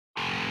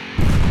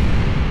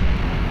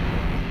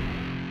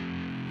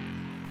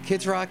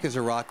Kidz Rock is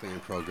a rock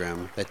band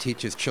program that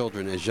teaches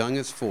children as young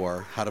as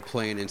 4 how to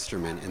play an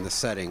instrument in the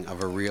setting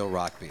of a real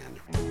rock band.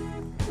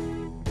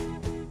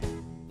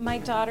 My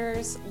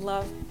daughters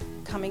love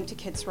coming to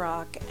Kidz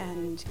Rock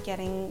and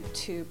getting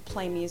to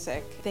play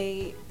music.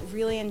 They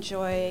really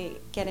enjoy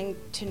getting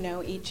to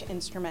know each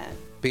instrument.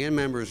 Band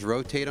members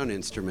rotate on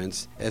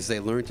instruments as they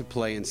learn to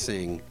play and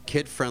sing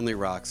kid-friendly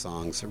rock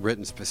songs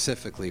written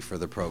specifically for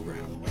the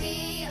program.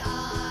 We are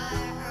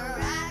a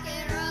rock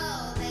and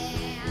roll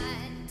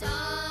band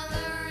on the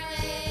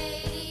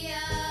radio.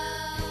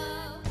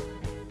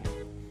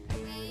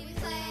 We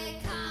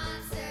play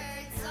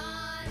concerts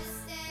on a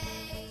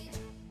stage.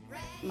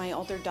 My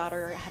older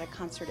daughter had a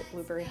concert at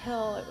Blueberry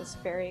Hill. It was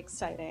very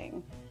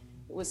exciting.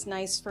 It was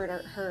nice for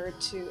her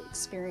to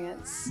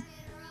experience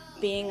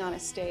being on a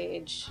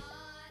stage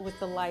with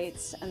the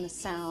lights and the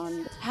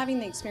sound, having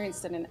the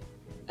experience that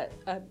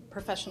a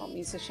professional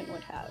musician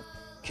would have.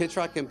 Kidz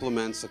Rock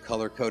implements a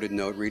color-coded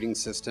note reading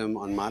system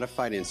on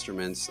modified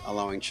instruments,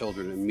 allowing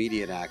children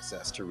immediate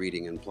access to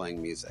reading and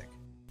playing music.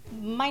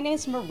 My name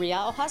is Maria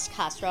Ojas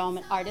Castro. I'm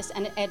an artist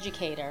and an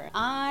educator.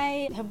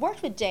 I have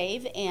worked with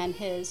Dave and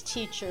his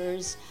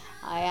teachers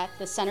at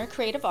the Center of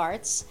Creative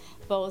Arts,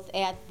 both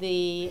at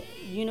the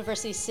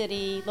University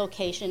City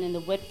location and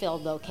the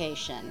Whitfield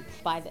location.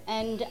 By the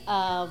end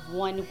of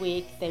 1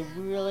 week, they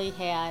really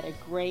had a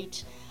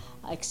great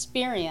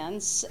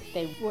experience.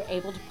 They were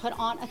able to put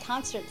on a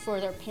concert for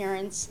their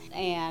parents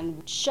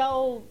and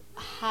show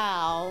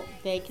how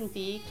they can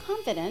be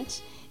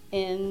confident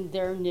in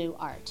their new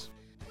art.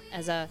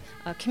 As a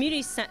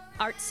community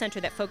arts center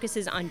that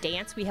focuses on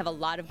dance, we have a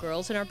lot of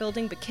girls in our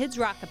building, but Kidz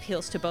Rock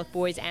appeals to both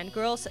boys and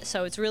girls,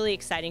 so it's really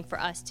exciting for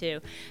us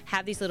to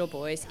have these little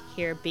boys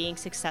here being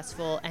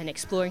successful and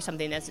exploring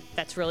something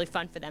that's really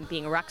fun for them,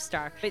 being a rock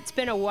star. It's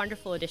been a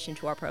wonderful addition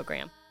to our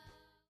program.